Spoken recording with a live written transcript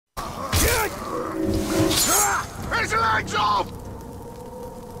Hands off!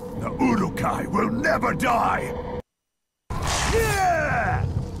 The urukai will never die! Yeah!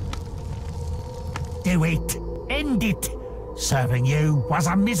 Do it! End it! Serving you was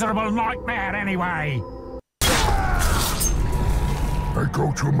a miserable nightmare anyway! I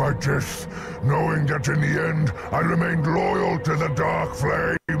go to my death, knowing that in the end, I remained loyal to the Dark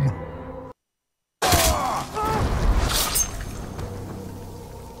Flame.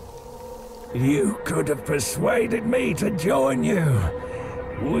 You could have persuaded me to join you.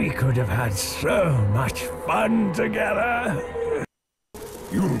 We could have had so much fun together.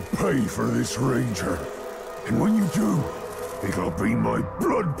 You'll pay for this, Ranger. And when you do, it'll be my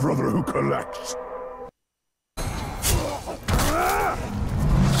blood brother who collects.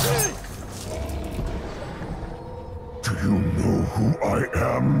 Do you know who I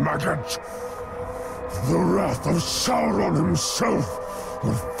am, maggot? The wrath of Sauron himself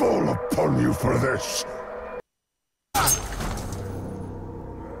will fall upon you for this.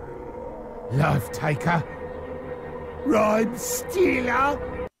 Love taker. Rhyme stealer.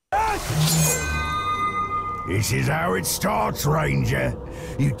 This is how it starts, Ranger.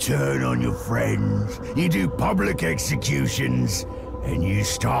 You turn on your friends, you do public executions, and you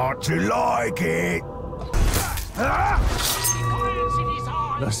start to like it.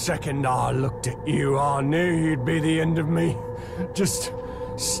 The second I looked at you, I knew you'd be the end of me. Just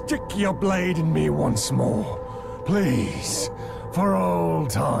stick your blade in me once more. Please, for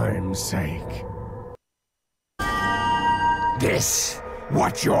old time's sake. This,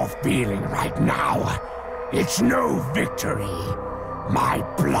 what you're feeling right now, it's no victory. My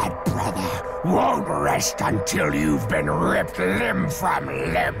blood brother won't rest until you've been ripped limb from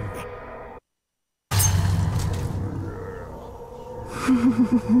limb.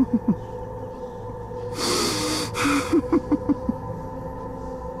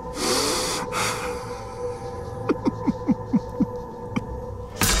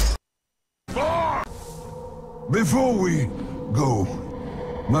 Before we go,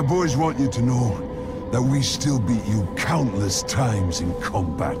 my boys want you to know that we still beat you countless times in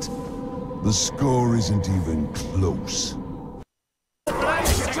combat. The score isn't even close.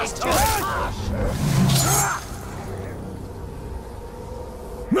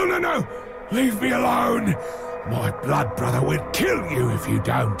 No, no, no! Leave me alone! My blood brother will kill you if you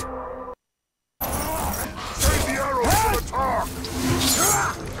don't. Save the arrows for the talk!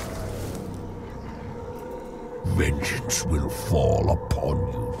 Vengeance will fall upon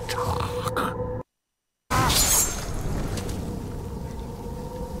you, Tark.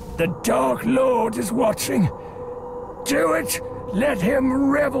 The Dark Lord is watching. Do it! Let him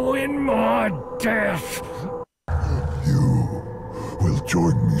revel in my death! You will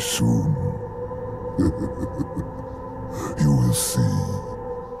join me soon. You will see.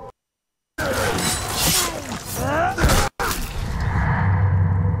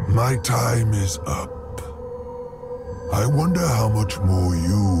 My time is up. I wonder how much more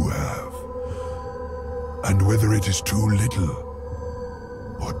you have, and whether it is too little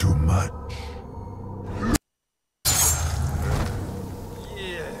or too much.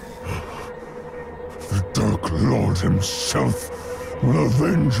 The Dark Lord himself will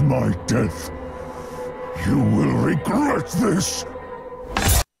avenge my death. You will regret this.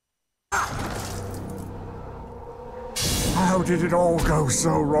 How did it all go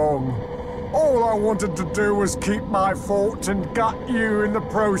so wrong? All I wanted to do was keep my fort and gut you in the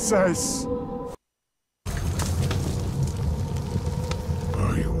process.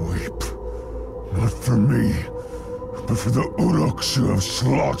 I weep, not for me, but for the uruks you have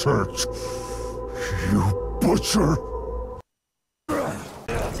slaughtered. You butcher!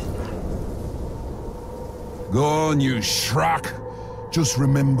 Go on, you schrock. Just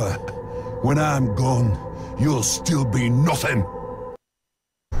remember, when I'm gone, you'll still be nothing.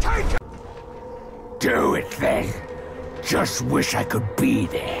 Take it! Do it then. Just wish I could be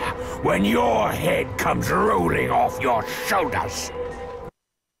there when your head comes rolling off your shoulders.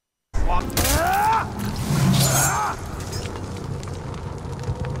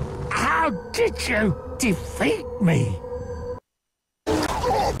 How did you defeat me?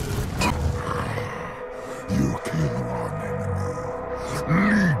 You kill one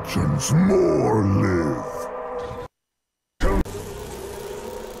enemy, legions more live.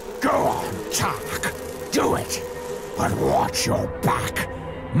 Go on, Tark. Do it. But watch your back.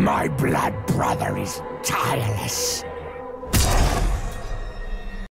 My blood brother is tireless.